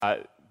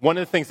One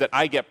of the things that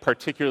I get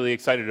particularly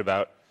excited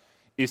about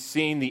is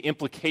seeing the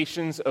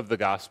implications of the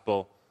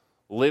gospel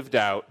lived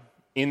out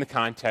in the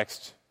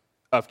context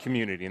of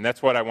community. And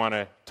that's what I want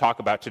to talk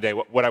about today,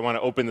 what I want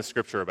to open the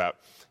scripture about.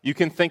 You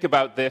can think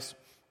about this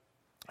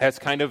as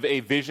kind of a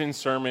vision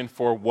sermon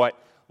for what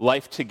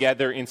life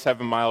together in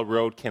 7 Mile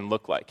Road can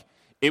look like.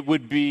 It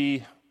would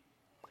be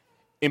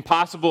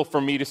impossible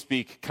for me to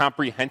speak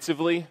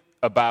comprehensively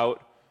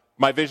about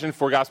my vision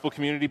for gospel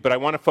community, but I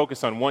want to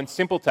focus on one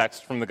simple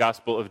text from the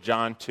Gospel of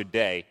John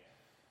today,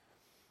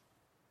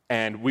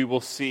 and we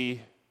will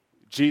see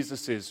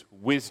Jesus'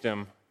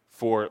 wisdom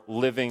for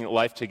living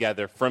life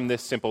together from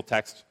this simple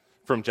text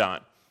from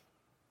John.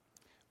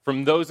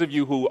 From those of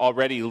you who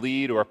already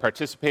lead or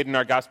participate in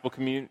our gospel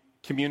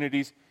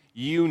communities,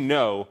 you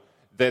know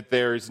that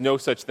there is no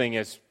such thing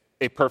as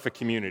a perfect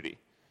community.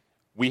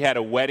 We had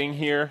a wedding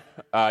here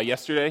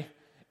yesterday,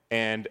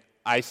 and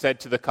I said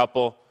to the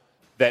couple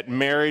that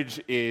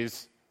marriage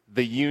is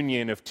the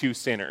union of two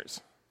sinners.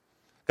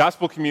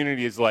 Gospel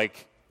community is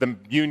like the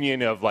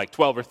union of like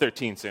 12 or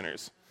 13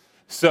 sinners.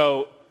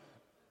 So,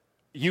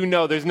 you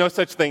know, there's no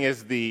such thing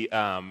as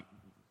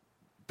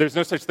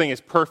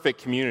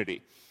perfect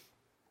community.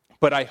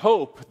 But I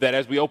hope that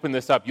as we open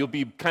this up, you'll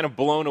be kind of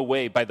blown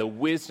away by the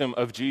wisdom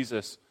of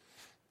Jesus,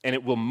 and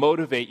it will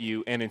motivate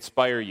you and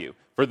inspire you.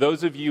 For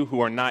those of you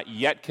who are not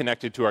yet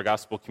connected to our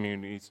gospel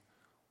communities,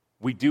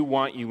 we do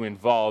want you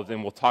involved,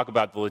 and we'll talk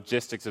about the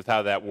logistics of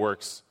how that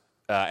works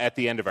at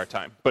the end of our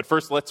time. But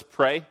first, let's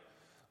pray.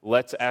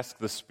 Let's ask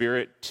the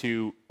Spirit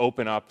to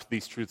open up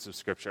these truths of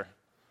Scripture.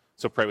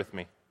 So pray with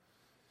me.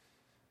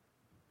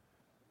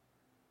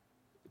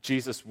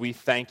 Jesus, we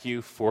thank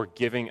you for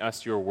giving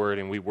us your word,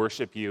 and we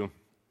worship you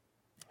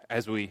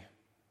as we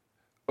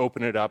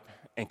open it up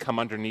and come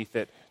underneath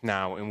it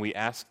now. And we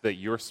ask that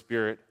your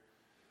Spirit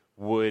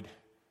would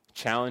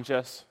challenge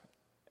us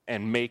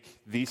and make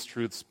these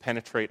truths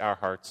penetrate our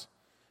hearts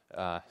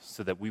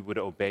so that we would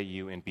obey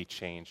you and be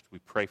changed. We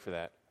pray for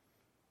that.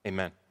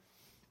 Amen.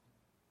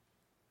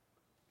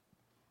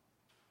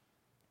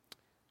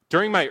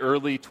 During my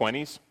early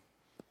 20s,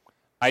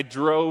 I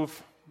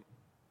drove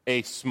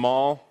a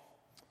small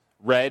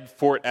red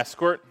Ford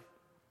Escort.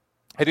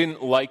 I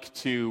didn't like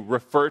to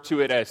refer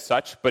to it as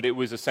such, but it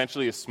was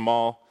essentially a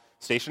small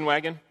station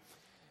wagon.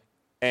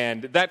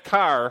 And that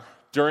car,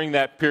 during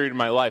that period of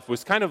my life,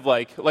 was kind of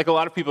like a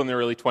lot of people in their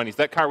early 20s,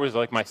 that car was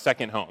like my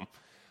second home.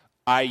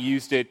 I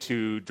used it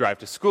to drive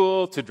to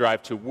school, to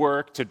drive to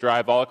work, to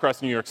drive all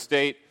across New York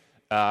State.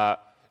 I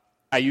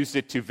used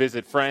it to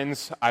visit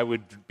friends. I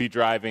would be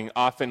driving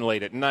often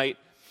late at night.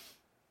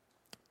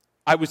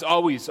 I was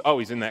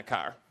always in that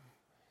car.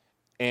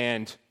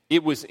 And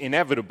it was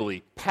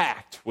inevitably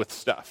packed with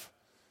stuff.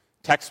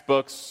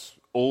 Textbooks,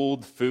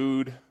 old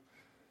food,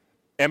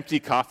 empty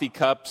coffee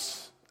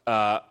cups,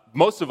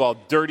 most of all,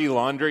 dirty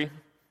laundry.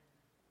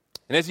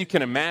 And as you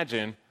can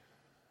imagine,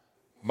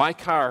 my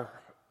car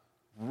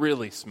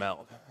really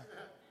smelled.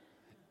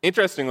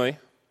 Interestingly,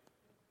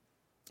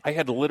 I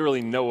had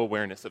literally no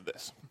awareness of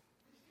this.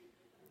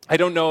 I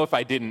don't know if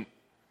I didn't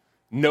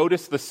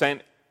notice the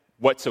scent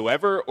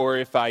whatsoever or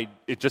if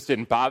it just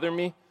didn't bother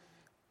me,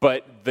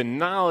 but the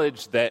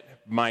knowledge that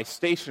my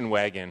station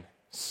wagon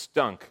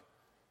stunk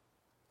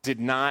did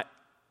not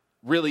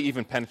really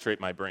even penetrate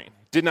my brain.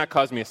 It did not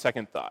cause me a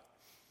second thought.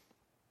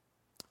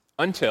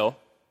 Until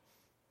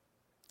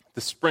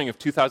the spring of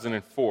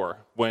 2004,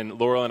 when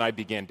Laurel and I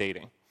began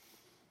dating.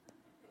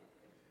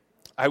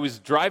 I was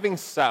driving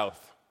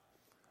south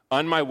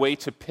on my way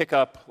to pick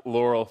up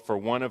Laurel for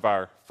one of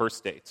our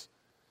first dates.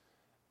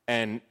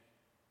 And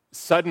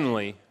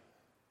suddenly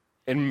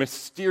and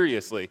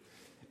mysteriously,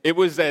 it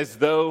was as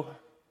though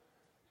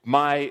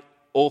my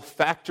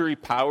olfactory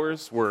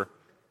powers were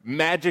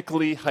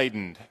magically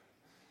heightened.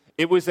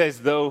 It was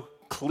as though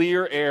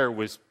clear air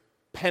was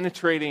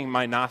penetrating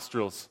my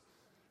nostrils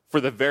for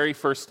the very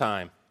first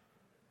time.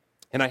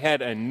 And I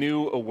had a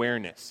new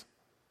awareness.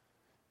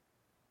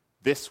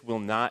 This will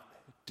not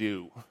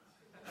do.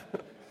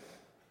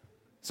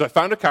 So I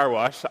found a car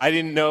wash. I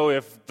didn't know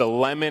if the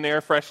lemon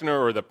air freshener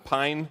or the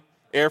pine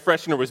air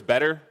freshener was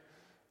better,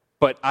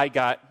 but I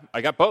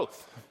got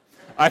both.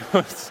 I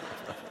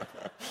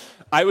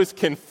was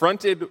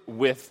confronted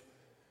with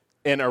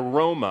an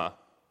aroma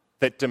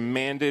that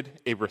demanded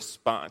a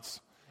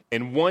response.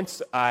 And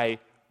once I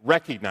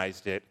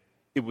recognized it,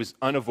 it was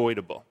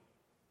unavoidable.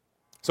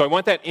 So I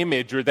want that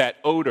image or that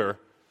odor,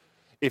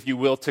 if you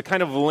will, to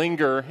kind of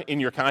linger in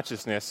your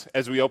consciousness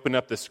as we open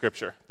up this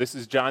scripture. This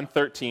is John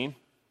 13,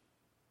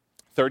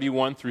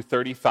 31 through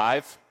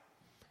 35.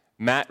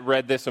 Matt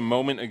read this a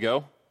moment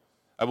ago.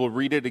 I will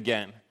read it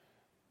again.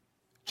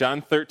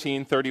 John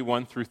 13,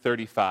 31 through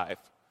 35.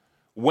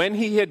 When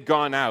he had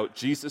gone out,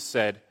 Jesus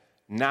said,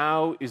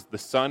 "Now is the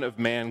Son of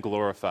Man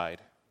glorified,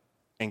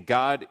 and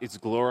God is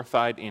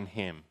glorified in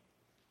him.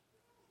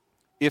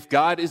 If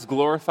God is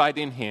glorified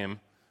in him,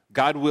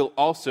 God will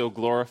also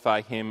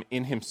glorify him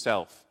in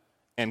himself,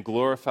 and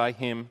glorify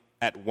him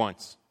at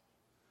once.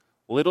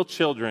 Little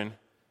children,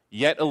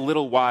 yet a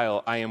little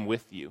while I am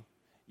with you.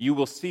 You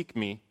will seek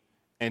me,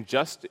 And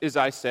just as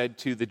I said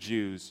to the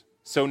Jews,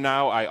 so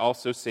now I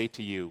also say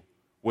to you,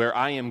 where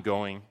I am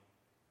going,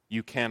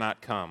 you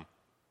cannot come.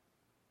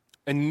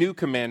 A new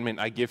commandment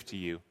I give to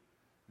you,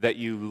 that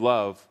you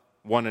love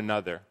one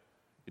another.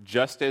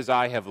 Just as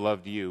I have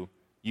loved you,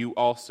 you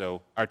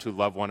also are to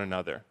love one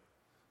another.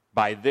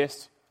 By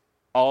this,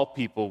 all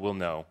people will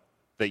know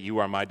that you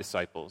are my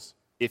disciples,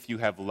 if you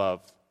have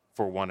love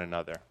for one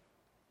another.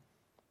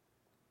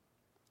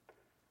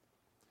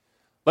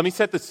 Let me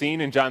set the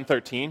scene in John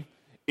 13.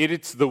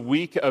 It's the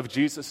week of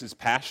Jesus'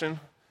 passion.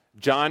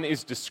 John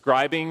is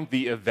describing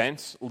the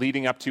events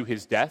leading up to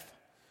his death.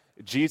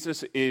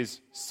 Jesus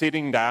is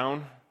sitting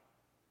down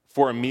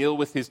for a meal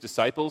with his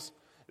disciples.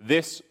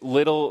 This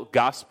little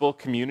gospel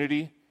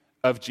community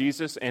of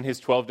Jesus and his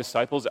 12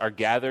 disciples are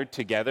gathered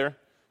together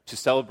to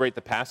celebrate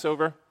the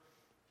Passover.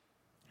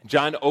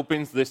 John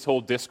opens this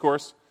whole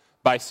discourse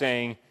by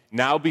saying,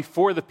 now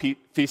before the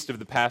feast of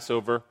the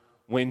Passover,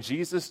 when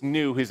Jesus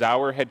knew his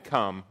hour had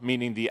come,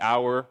 meaning the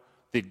hour,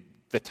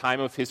 the time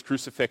of his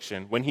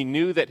crucifixion, when he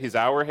knew that his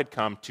hour had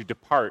come to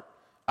depart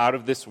out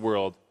of this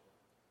world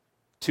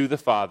to the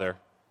Father,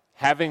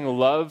 having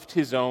loved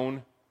his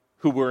own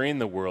who were in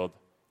the world,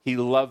 he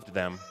loved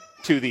them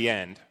to the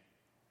end.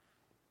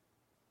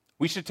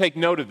 We should take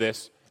note of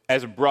this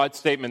as a broad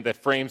statement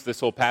that frames this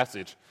whole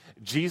passage.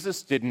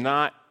 Jesus did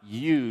not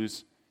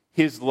use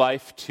his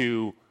life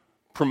to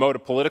promote a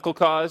political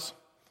cause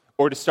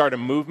or to start a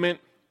movement.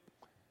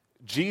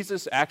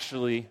 Jesus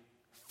actually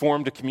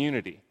formed a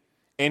community,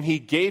 and he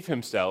gave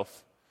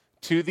himself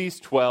to these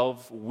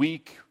 12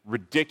 weak,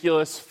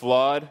 ridiculous,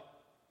 flawed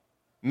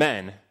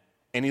men,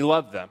 and he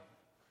loved them.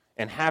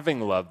 And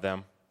having loved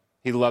them,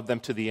 he loved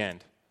them to the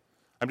end.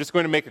 I'm just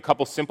going to make a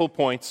couple simple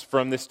points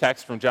from this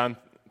text from John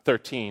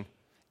 13,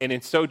 and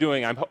in so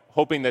doing, I'm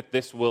hoping that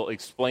this will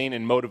explain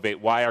and motivate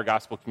why our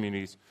gospel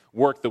communities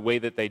work the way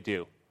that they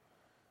do.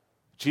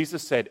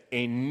 Jesus said,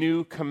 a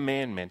new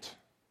commandment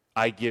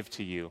I give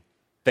to you,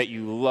 that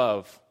you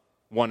love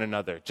one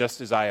another,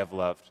 just as I have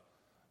loved.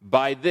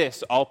 By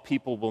this, all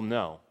people will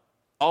know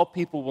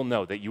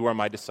that you are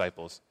my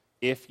disciples,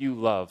 if you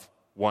love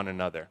one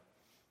another.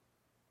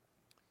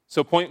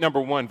 So point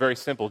number one, very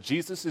simple.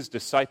 Jesus'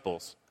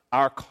 disciples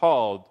are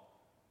called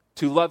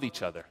to love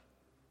each other.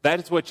 That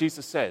is what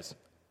Jesus says.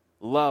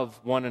 Love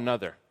one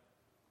another.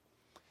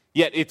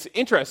 Yet it's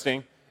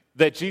interesting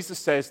that Jesus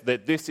says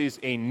that this is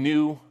a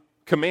new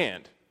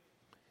command.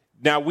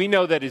 Now, we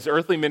know that his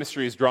earthly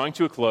ministry is drawing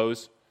to a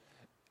close,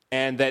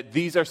 and that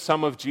these are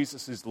some of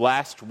Jesus'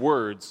 last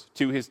words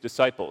to his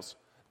disciples.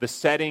 The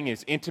setting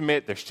is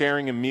intimate. They're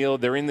sharing a meal.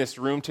 They're in this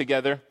room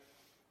together.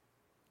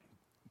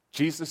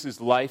 Jesus'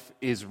 life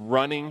is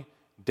running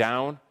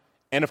down.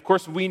 And of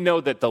course, we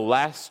know that the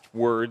last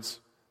words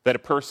that a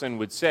person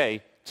would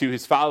say to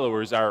his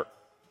followers are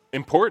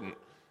important.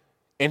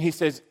 And he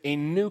says, a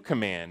new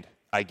command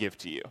I give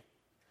to you.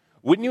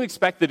 Wouldn't you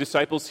expect the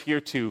disciples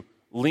here to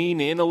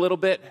lean in a little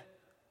bit,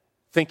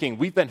 thinking,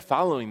 we've been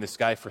following this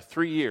guy for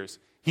 3 years.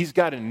 He's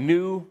got a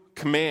new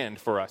command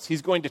for us.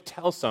 He's going to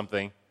tell us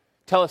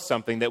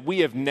something that we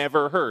have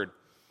never heard.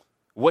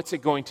 What's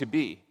it going to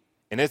be?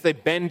 And as they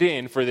bend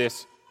in for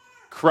this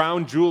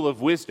crown jewel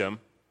of wisdom,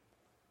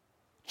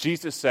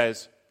 Jesus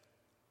says,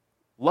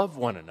 love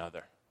one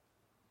another.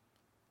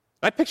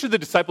 I picture the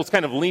disciples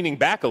kind of leaning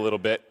back a little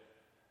bit,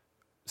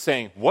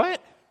 saying,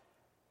 what?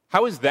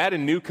 How is that a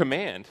new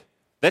command?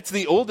 That's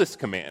the oldest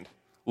command.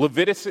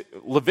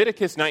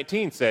 Leviticus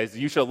 19 says,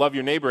 you shall love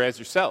your neighbor as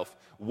yourself.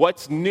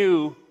 What's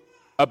new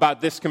about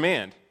this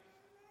command?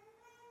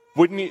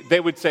 They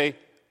would say,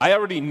 I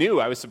already knew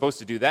I was supposed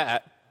to do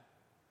that.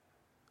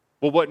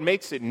 Well, what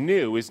makes it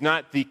new is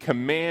not the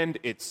command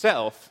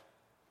itself,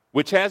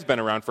 which has been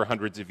around for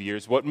hundreds of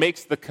years. What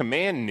makes the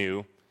command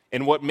new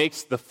and what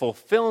makes the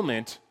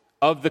fulfillment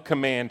of the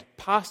command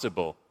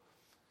possible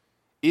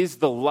is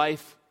the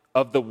life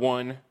of the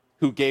one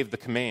who gave the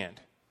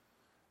command.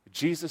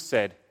 Jesus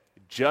said,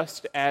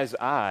 just as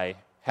I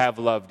have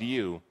loved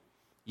you,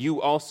 you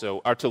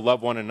also are to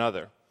love one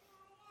another.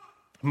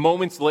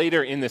 Moments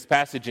later in this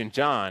passage in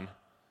John,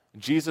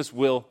 Jesus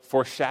will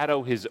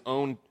foreshadow his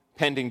own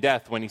pending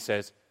death when he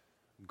says,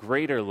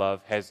 greater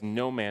love has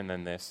no man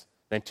than this,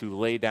 than to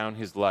lay down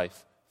his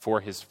life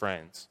for his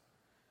friends.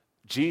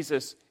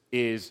 Jesus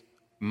is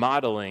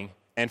modeling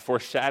and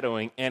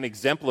foreshadowing and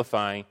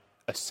exemplifying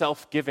a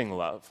self-giving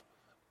love,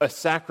 a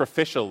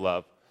sacrificial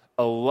love,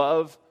 a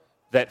love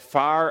that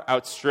far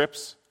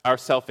outstrips our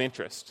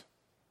self-interest.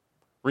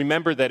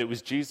 Remember that it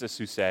was Jesus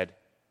who said,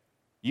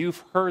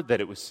 you've heard that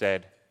it was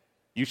said,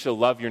 you shall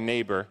love your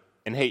neighbor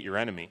and hate your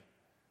enemy.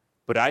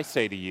 But I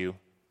say to you,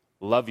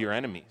 love your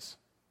enemies.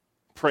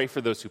 Pray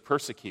for those who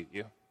persecute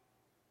you.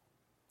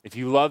 If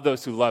you love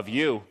those who love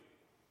you,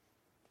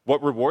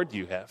 what reward do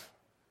you have?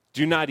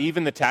 Do not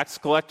even the tax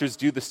collectors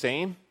do the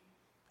same?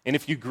 And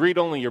if you greet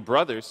only your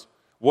brothers,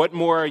 what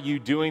more are you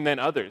doing than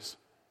others?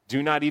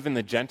 Do not even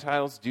the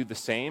Gentiles do the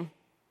same?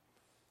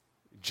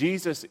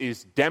 Jesus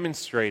is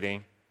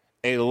demonstrating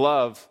a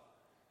love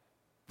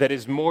that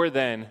is more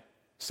than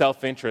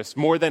self-interest,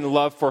 more than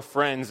love for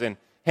friends and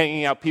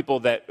hanging out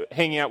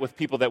with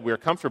people that we're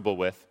comfortable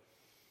with.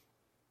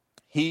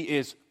 He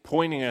is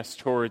pointing us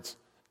towards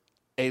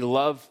a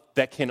love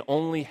that can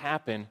only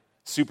happen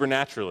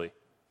supernaturally.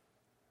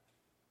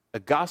 A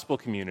gospel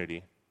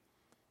community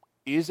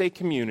is a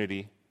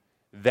community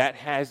that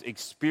has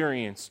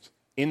experienced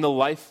in the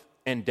life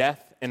and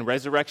death and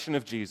resurrection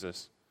of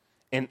Jesus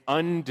an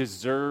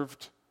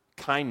undeserved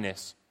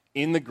kindness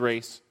in the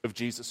grace of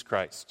Jesus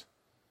Christ.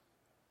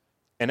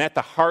 And at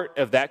the heart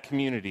of that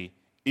community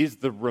is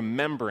the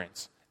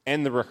remembrance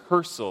and the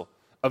rehearsal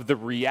of the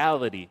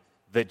reality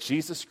that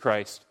Jesus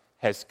Christ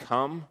has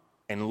come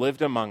and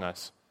lived among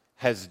us,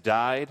 has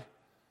died,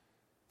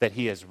 that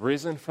he has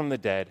risen from the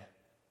dead,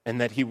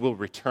 and that he will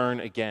return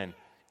again.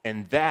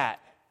 And that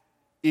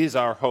is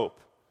our hope.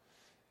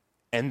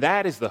 And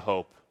that is the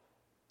hope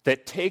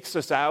that takes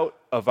us out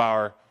of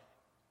our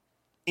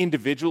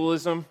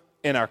individualism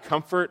and our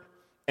comfort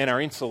and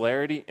our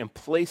insularity and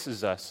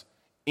places us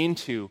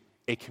into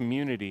a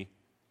community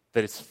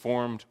that is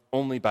formed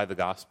only by the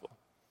gospel.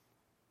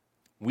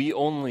 We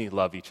only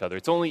love each other.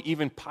 It's only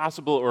even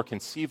possible or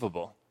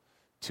conceivable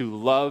to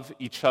love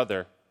each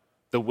other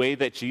the way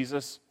that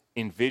Jesus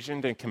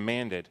envisioned and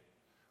commanded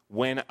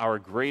when our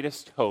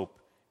greatest hope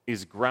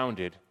is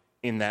grounded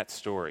in that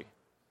story.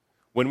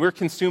 When we're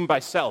consumed by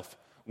self,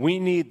 we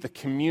need the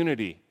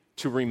community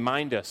to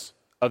remind us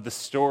of the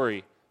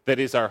story that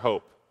is our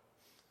hope.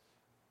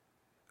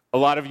 A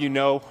lot of you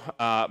know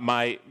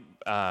my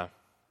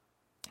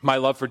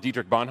love for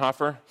Dietrich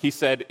Bonhoeffer. He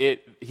said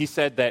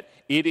that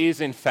it is,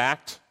 in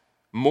fact,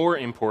 more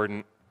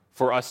important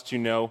for us to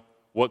know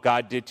what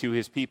God did to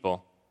his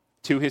people,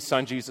 to his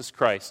Son Jesus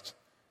Christ,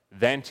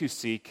 than to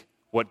seek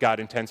what God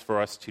intends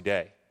for us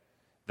today.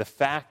 The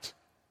fact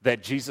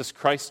that Jesus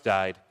Christ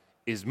died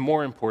is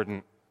more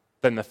important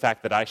than the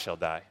fact that I shall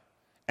die.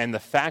 And the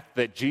fact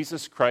that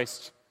Jesus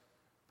Christ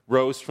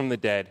rose from the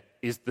dead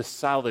is the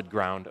solid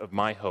ground of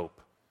my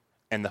hope,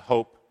 and the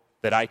hope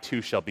that I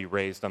too shall be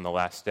raised on the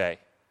last day.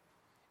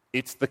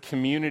 It's the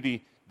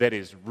community that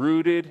is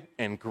rooted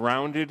and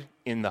grounded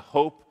in the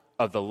hope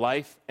of the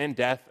life and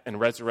death and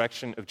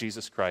resurrection of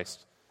Jesus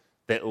Christ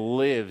that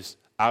lives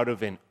out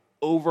of an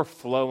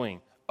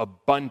overflowing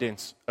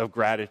abundance of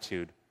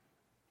gratitude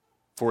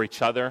for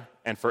each other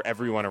and for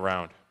everyone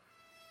around.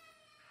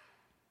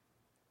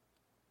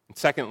 And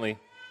secondly,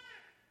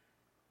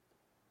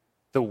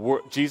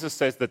 Jesus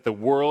says that the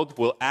world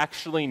will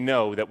actually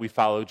know that we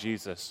follow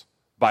Jesus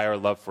by our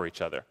love for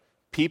each other.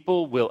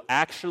 People will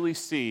actually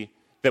see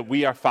that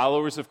we are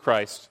followers of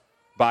Christ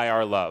by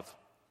our love.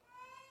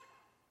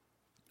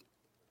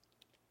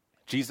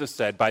 Jesus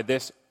said, "By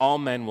this all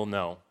men will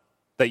know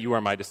that you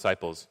are my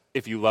disciples,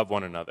 if you love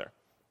one another."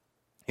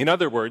 In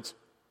other words,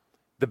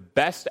 the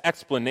best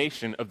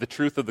explanation of the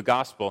truth of the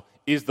gospel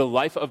is the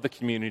life of the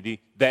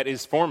community that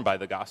is formed by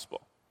the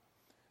gospel.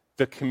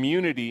 The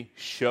community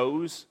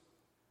shows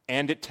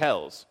and it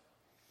tells.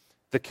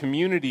 The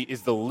community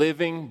is the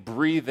living,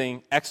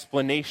 breathing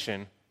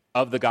explanation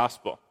of the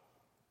gospel.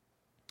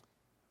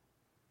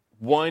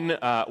 One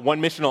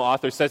missional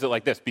author says it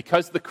like this: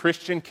 because the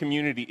Christian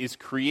community is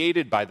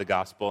created by the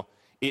gospel,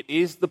 it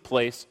is the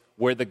place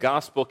where the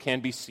gospel can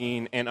be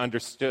seen and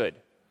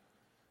understood.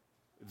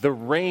 The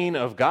reign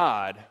of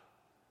God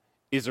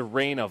is a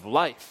reign of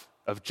life,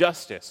 of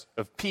justice,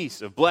 of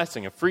peace, of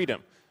blessing, of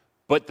freedom.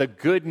 But the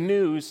good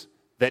news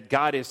that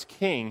God is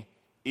king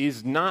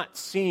is not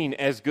seen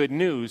as good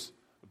news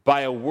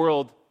by a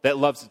world that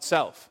loves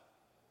itself.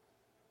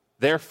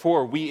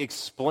 Therefore, we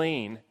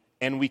explain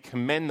and we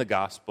commend the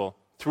gospel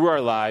through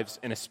our lives,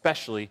 and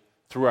especially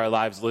through our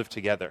lives lived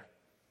together.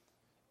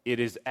 It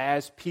is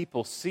as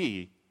people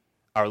see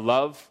our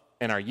love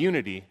and our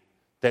unity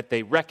that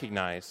they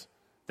recognize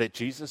that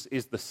Jesus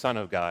is the Son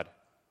of God,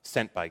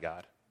 sent by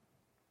God.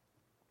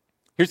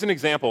 Here's an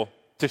example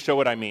to show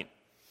what I mean.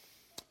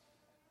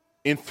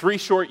 In 3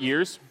 short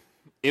years,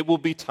 it will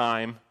be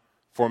time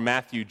for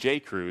Matthew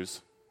J.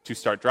 Cruz to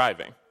start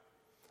driving.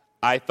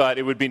 I thought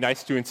it would be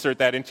nice to insert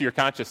that into your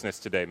consciousness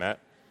today, Matt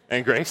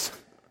and Grace.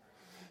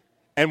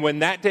 And when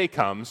that day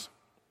comes,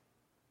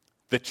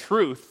 the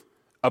truth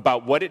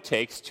about what it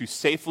takes to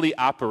safely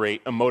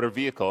operate a motor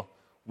vehicle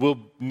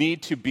will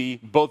need to be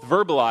both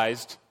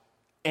verbalized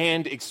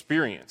and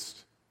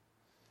experienced.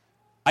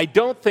 I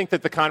don't think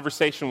that the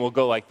conversation will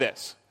go like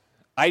this.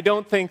 I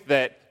don't think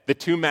that the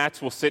two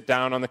Matts will sit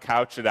down on the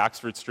couch at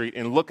Oxford Street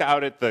and look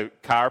out at the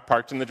car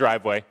parked in the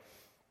driveway,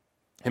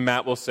 and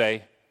Matt will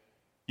say,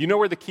 "You know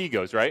where the key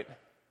goes, right?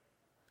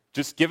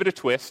 Just give it a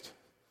twist,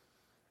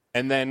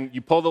 and then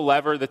you pull the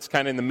lever that's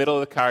kind of in the middle of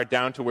the car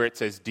down to where it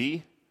says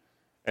D,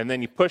 and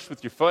then you push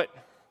with your foot.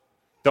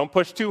 Don't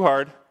push too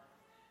hard,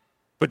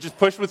 but just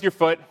push with your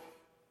foot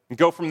and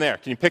go from there."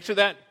 Can you picture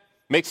that?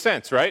 Makes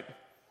sense, right?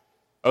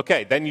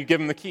 Okay, then you give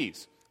them the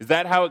keys. Is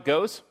that how it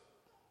goes?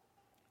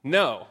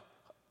 No.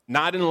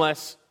 Not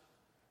unless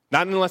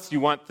you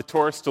want the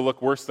Taurus to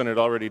look worse than it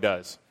already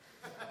does.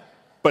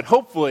 But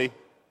hopefully,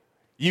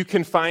 you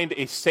can find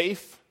a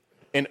safe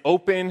and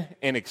open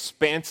and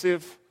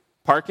expansive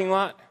parking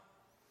lot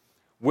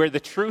where the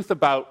truth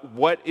about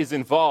what is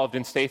involved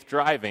in safe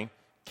driving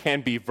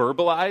can be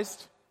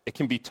verbalized, it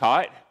can be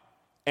taught,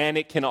 and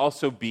it can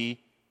also be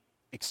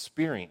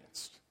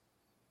experienced.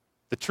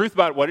 The truth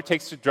about what it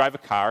takes to drive a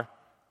car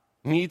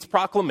needs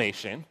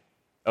proclamation,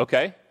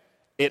 okay?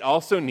 It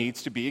also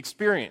needs to be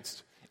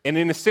experienced. And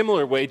in a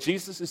similar way,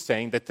 Jesus is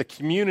saying that the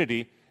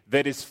community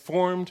that is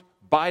formed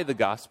by the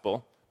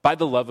gospel, by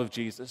the love of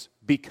Jesus,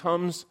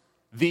 becomes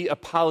the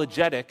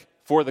apologetic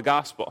for the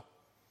gospel.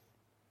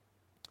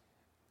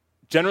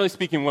 Generally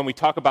speaking, when we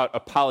talk about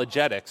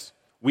apologetics,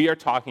 we are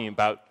talking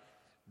about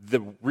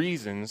the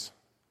reasons,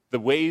 the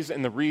ways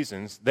and the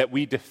reasons that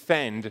we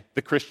defend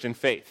the Christian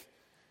faith.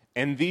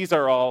 And these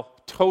are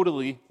all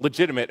totally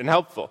legitimate and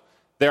helpful.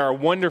 There are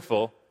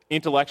wonderful,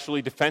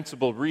 intellectually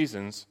defensible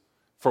reasons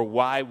for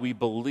why we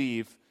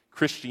believe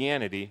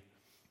Christianity,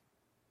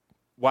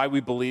 why we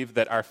believe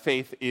that our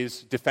faith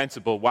is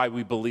defensible, why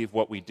we believe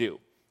what we do.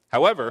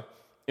 However,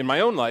 in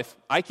my own life,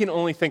 I can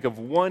only think of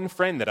one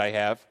friend that I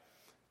have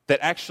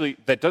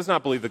that does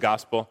not believe the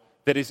gospel,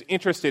 that is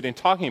interested in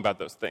talking about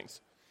those things.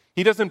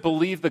 He doesn't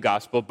believe the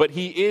gospel, but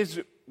he is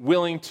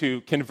willing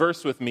to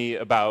converse with me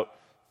about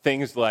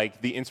things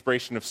like the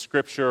inspiration of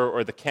Scripture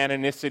or the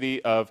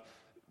canonicity of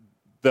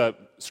the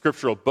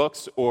scriptural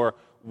books, or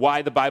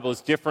why the Bible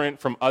is different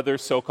from other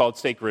so-called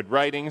sacred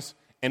writings,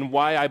 and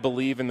why I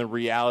believe in the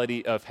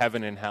reality of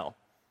heaven and hell.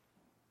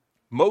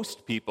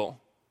 Most people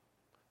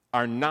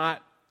are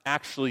not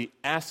actually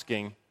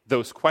asking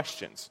those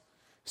questions.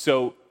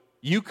 So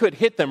you could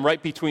hit them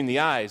right between the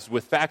eyes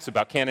with facts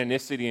about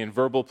canonicity and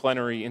verbal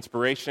plenary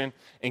inspiration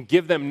and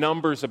give them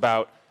numbers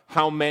about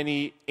how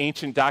many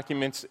ancient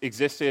documents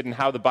existed and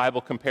how the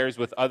Bible compares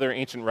with other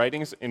ancient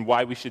writings and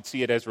why we should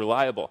see it as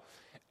reliable.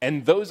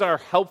 And those are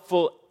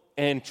helpful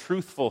and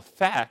truthful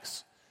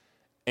facts,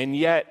 and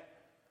yet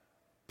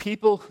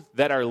people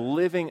that are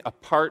living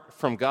apart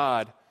from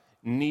God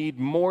need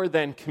more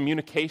than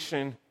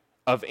communication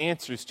of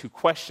answers to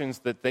questions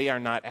that they are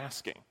not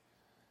asking.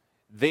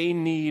 They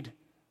need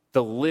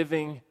the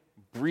living,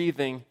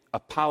 breathing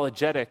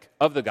apologetic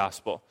of the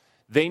gospel.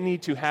 They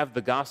need to have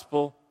the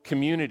gospel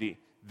community,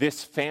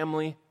 this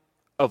family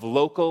of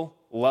local,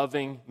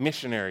 loving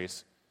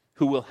missionaries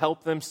who will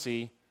help them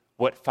see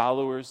what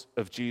followers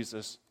of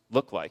Jesus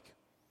look like.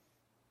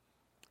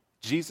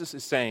 Jesus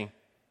is saying,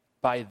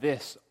 by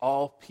this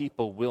all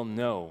people will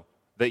know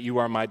that you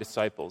are my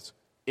disciples,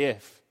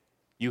 if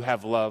you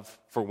have love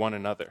for one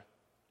another.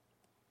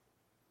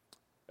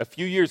 A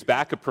few years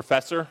back, a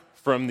professor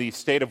from the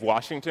state of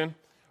Washington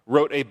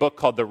wrote a book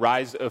called The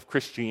Rise of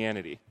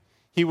Christianity.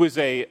 He was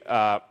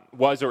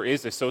or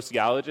is a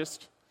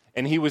sociologist,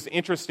 and he was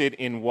interested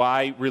in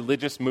why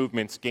religious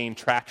movements gain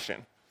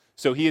traction.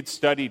 So he had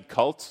studied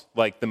cults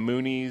like the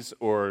Moonies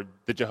or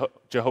the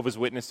Jehovah's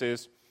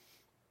Witnesses,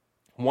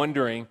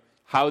 wondering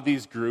how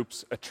these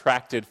groups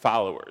attracted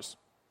followers.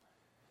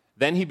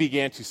 Then he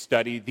began to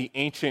study the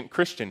ancient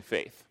Christian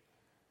faith.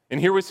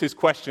 And here was his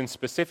question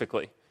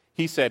specifically.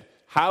 He said,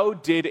 how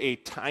did a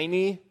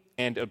tiny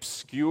and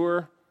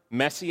obscure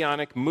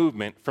messianic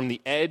movement from the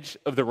edge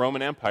of the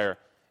Roman Empire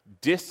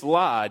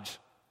dislodge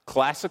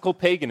classical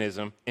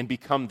paganism and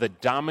become the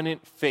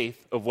dominant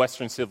faith of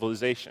Western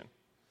civilization?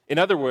 In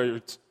other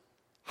words,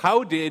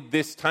 how did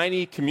this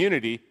tiny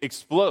community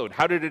explode?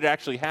 How did it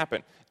actually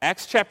happen?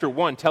 Acts chapter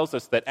 1 tells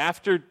us that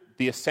after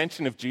the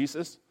ascension of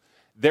Jesus,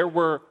 there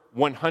were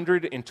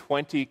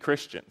 120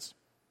 Christians.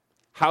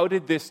 How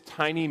did this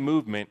tiny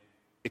movement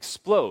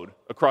explode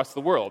across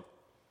the world?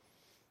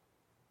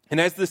 And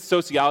as this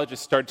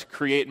sociologist started to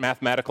create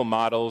mathematical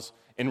models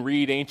and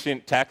read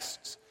ancient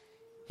texts,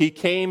 he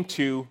came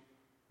to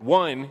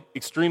one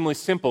extremely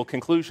simple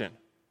conclusion.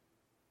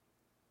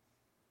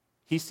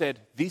 He said,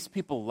 these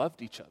people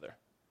loved each other.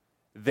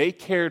 They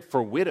cared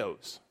for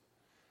widows.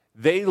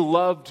 They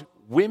loved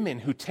women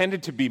who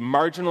tended to be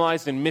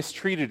marginalized and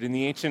mistreated in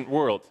the ancient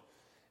world.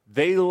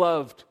 They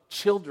loved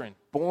children,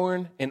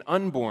 born and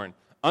unborn.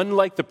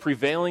 Unlike the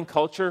prevailing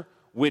culture,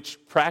 which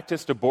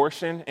practiced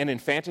abortion and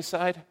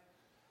infanticide,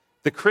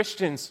 the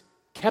Christians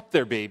kept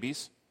their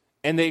babies,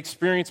 and they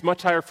experienced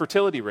much higher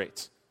fertility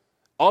rates.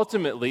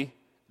 Ultimately,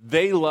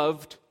 they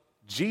loved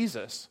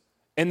Jesus,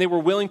 and they were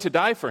willing to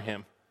die for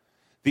him.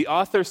 The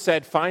author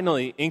said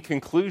finally, in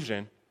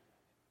conclusion,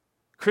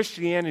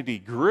 Christianity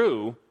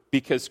grew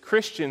because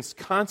Christians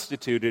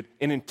constituted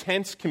an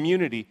intense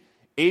community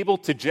able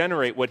to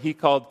generate what he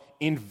called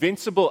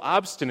invincible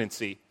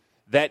obstinacy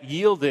that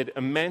yielded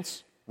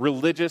immense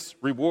religious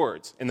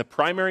rewards. And the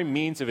primary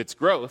means of its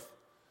growth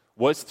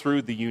was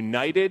through the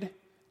united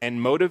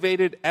and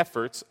motivated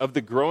efforts of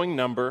the growing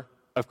number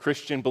of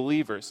Christian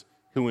believers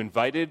who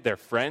invited their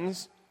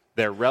friends,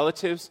 their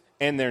relatives,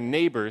 and their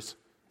neighbors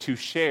to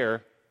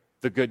share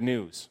the good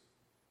news.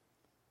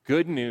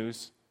 Good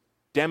news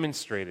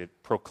demonstrated,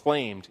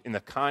 proclaimed in the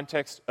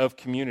context of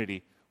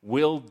community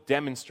will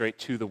demonstrate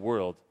to the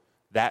world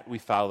that we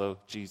follow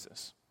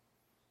Jesus.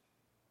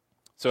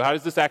 So how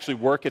does this actually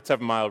work at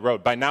 7 Mile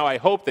Road? By now I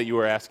hope that you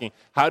are asking,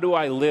 how do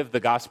I live the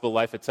gospel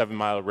life at 7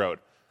 Mile Road?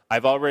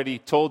 I've already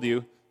told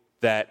you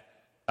that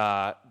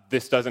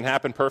This doesn't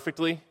happen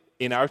perfectly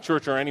in our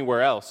church or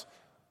anywhere else.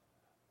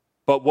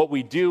 But what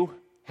we do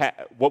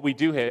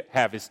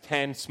have is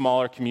 10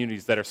 smaller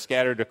communities that are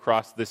scattered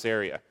across this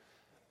area.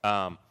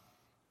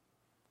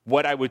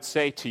 What I would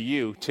say to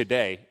you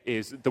today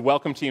is the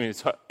Welcome Team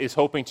is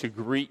hoping to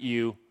greet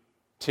you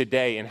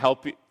today and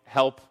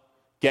help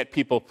get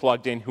people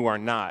plugged in who are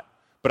not.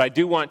 But I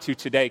do want to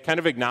today kind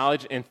of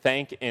acknowledge and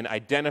thank and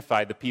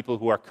identify the people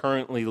who are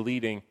currently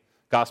leading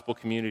Gospel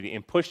Community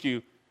and push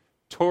you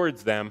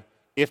towards them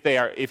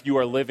if you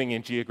are living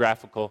in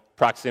geographical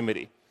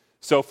proximity.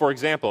 So, for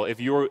example, if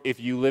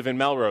you live in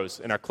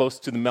Melrose and are close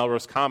to the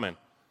Melrose Common,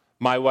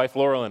 my wife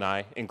Laurel and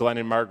I and Glenn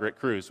and Margaret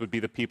Cruz would be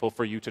the people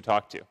for you to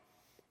talk to.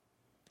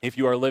 If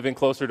you are living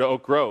closer to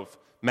Oak Grove,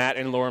 Matt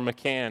and Lauren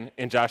McCann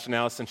and Josh and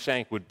Allison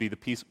Shank would be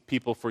the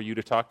people for you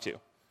to talk to.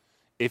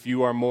 If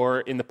you are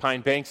more in the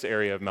Pine Banks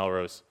area of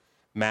Melrose,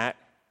 Matt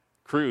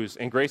Cruz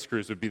and Grace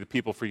Cruz would be the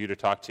people for you to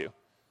talk to.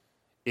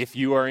 If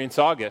you are in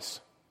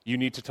Saugus, you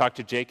need to talk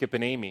to Jacob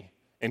and Amy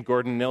and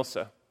Gordon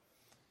Nilsa.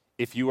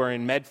 If you are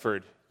in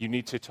Medford, you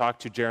need to talk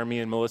to Jeremy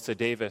and Melissa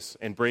Davis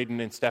and Braden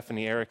and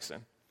Stephanie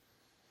Erickson.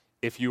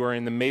 If you are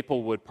in the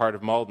Maplewood part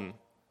of Malden,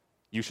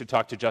 you should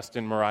talk to Justin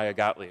and Mariah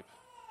Gottlieb.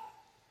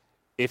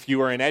 If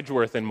you are in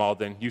Edgeworth and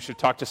Malden, you should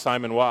talk to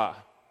Simon Waugh.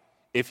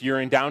 If you're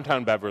in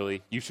downtown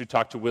Beverly, you should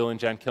talk to Will and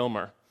Jen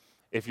Kilmer.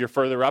 If you're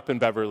further up in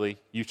Beverly,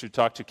 you should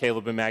talk to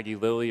Caleb and Maggie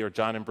Lilly or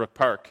John and Brooke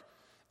Park.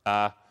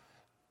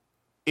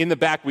 In the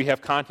back, we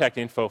have contact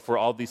info for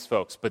all these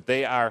folks, but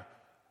they are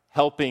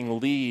helping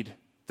lead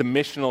the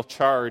missional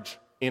charge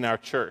in our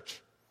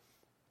church.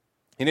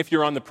 And if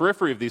you're on the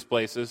periphery of these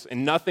places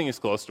and nothing is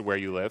close to where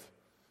you live,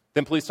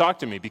 then please talk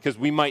to me because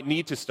we might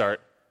need to start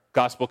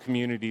gospel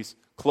communities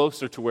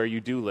closer to where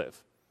you do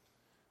live.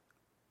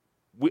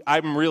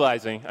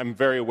 I'm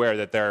very aware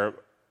that there are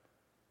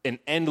an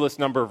endless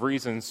number of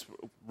reasons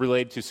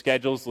related to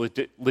schedules,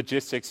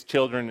 logistics,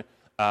 children,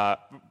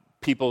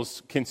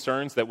 people's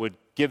concerns that would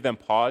give them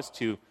pause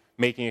to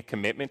making a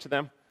commitment to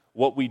them.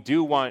 What we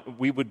do want,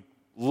 we would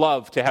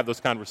love to have those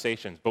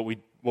conversations, but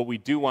what we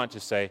do want to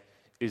say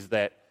is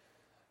that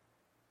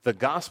the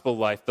gospel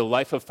life, the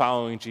life of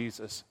following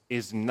Jesus,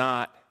 is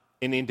not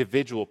an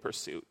individual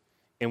pursuit.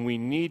 And we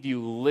need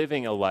you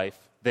living a life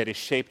that is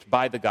shaped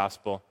by the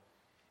gospel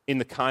in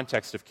the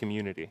context of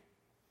community.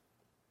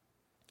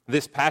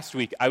 This past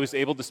week, I was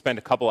able to spend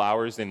a couple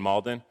hours in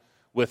Malden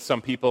with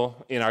some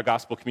people in our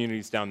gospel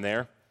communities down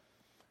there.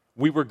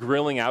 We were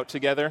grilling out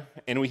together,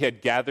 and we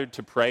had gathered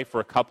to pray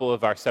for a couple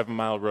of our 7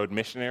 Mile Road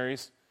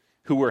missionaries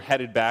who were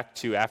headed back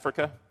to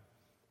Africa.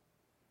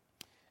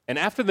 And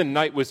after the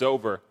night was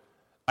over,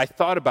 I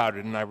thought about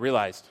it and I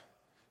realized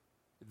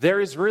there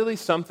is really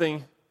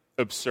something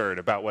absurd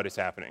about what is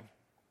happening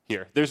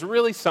here. There's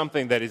really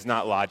something that is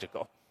not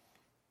logical.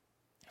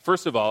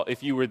 First of all,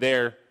 if you were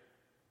there,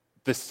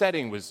 the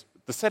setting was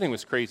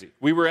crazy.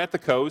 We were at the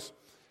Coes.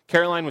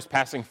 Caroline was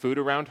passing food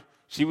around.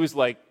 She was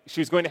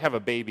going to have a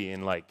baby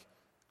in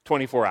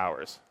 24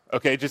 hours.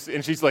 Okay,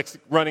 and she's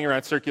running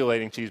around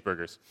circulating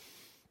cheeseburgers.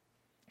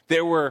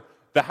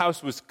 The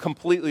house was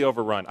completely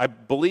overrun. I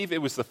believe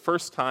it was the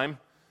first time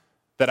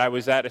that I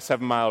was at a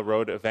 7 Mile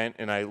Road event,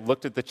 and I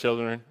looked at the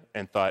children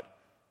and thought,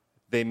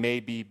 they may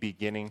be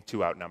beginning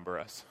to outnumber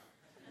us.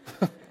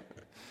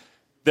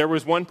 There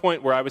was one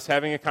point where I was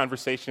having a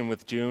conversation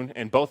with June,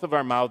 and both of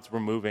our mouths were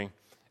moving,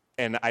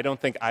 and I don't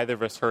think either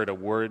of us heard a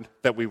word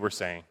that we were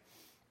saying.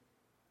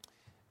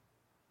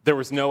 There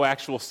was no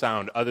actual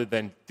sound other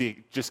than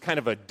just kind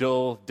of a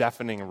dull,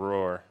 deafening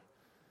roar.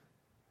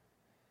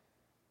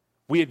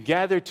 We had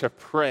gathered to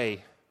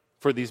pray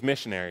for these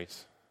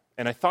missionaries,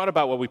 and I thought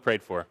about what we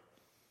prayed for.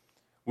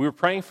 We were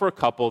praying for a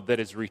couple that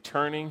is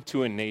returning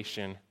to a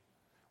nation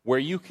where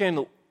you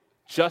can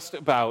just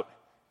about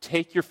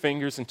take your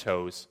fingers and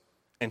toes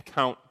and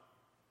count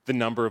the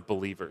number of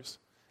believers.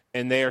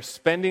 And they are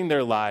spending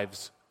their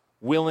lives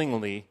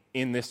willingly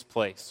in this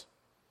place.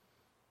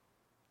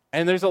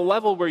 And there's a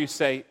level where you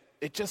say,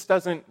 it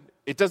doesn't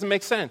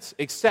make sense,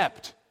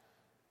 except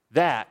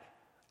that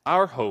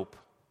our hope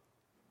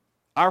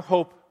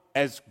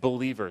as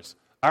believers,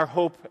 our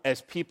hope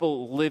as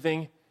people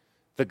living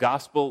the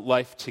gospel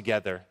life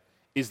together,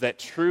 is that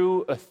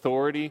true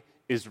authority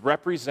is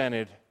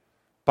represented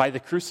by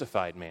the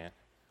crucified man.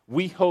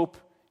 We hope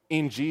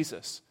in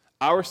Jesus.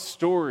 Our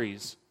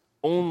stories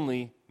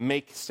only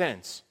make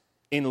sense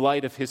in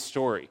light of his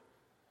story.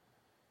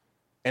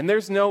 And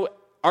there's no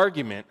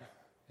argument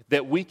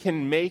that we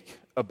can make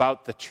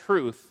about the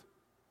truth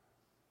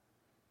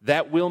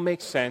that will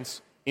make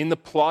sense in the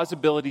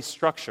plausibility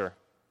structure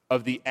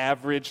of the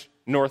average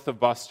north of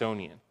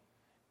Bostonian.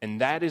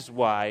 And that is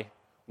why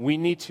we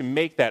need to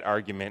make that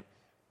argument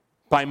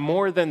by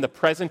more than the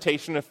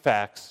presentation of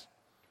facts,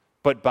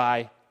 but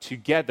by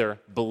together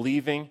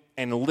believing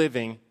and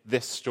living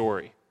this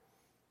story.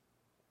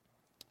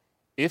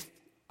 If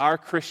our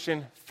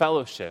Christian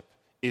fellowship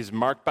is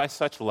marked by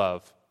such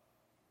love,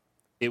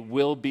 it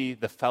will be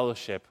the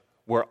fellowship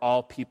where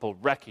all people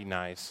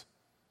recognize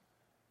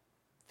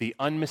the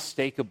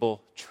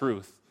unmistakable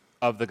truth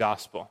of the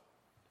gospel.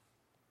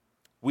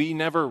 we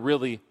never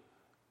really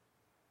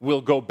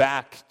will go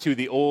back to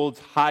the old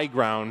high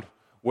ground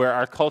where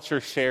our culture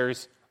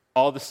shares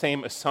all the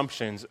same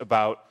assumptions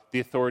about the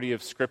authority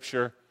of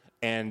Scripture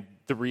and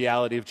the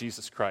reality of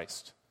Jesus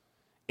Christ.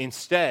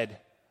 Instead,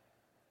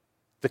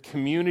 the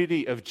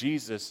community of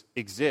Jesus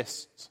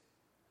exists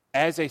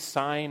as a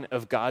sign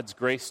of God's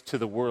grace to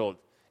the world.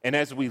 And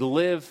as we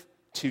live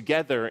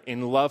together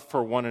in love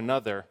for one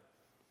another,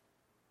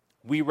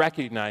 we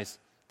recognize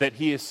that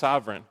He is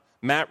sovereign.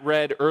 Matt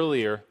read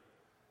earlier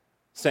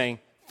saying,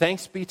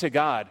 "Thanks be to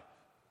God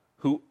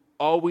who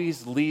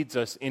always leads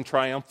us in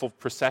triumphal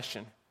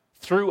procession.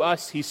 Through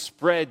us, He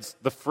spreads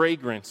the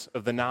fragrance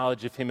of the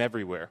knowledge of Him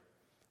everywhere."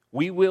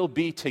 We will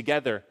be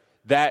together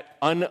that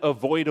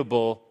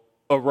unavoidable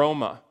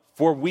aroma,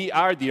 for we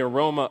are the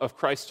aroma of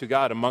Christ to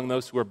God among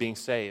those who are being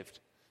saved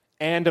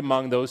and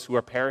among those who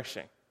are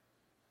perishing.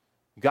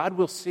 God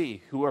will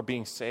see who are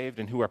being saved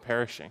and who are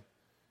perishing.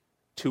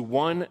 To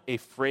one, a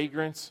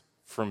fragrance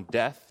from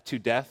death,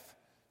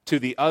 to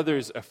the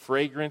others, a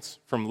fragrance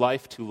from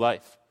life to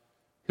life.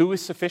 Who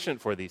is sufficient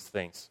for these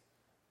things?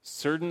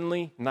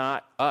 Certainly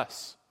not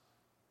us.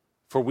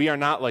 For we are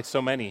not like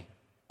so many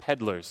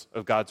peddlers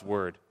of God's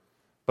word,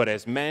 but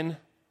as men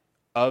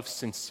of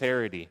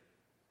sincerity,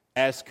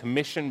 as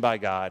commissioned by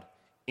God,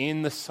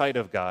 in the sight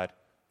of God,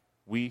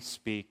 we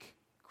speak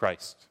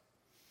Christ.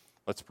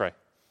 Let's pray.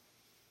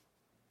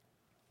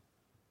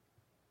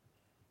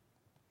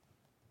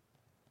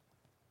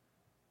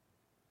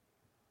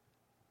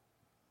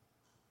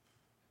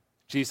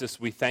 Jesus,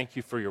 we thank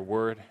you for your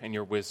word and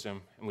your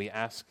wisdom, and we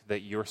ask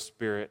that your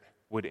Spirit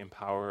would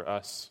empower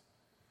us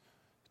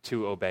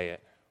to obey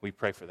it. We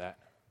pray for that.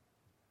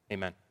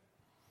 Amen.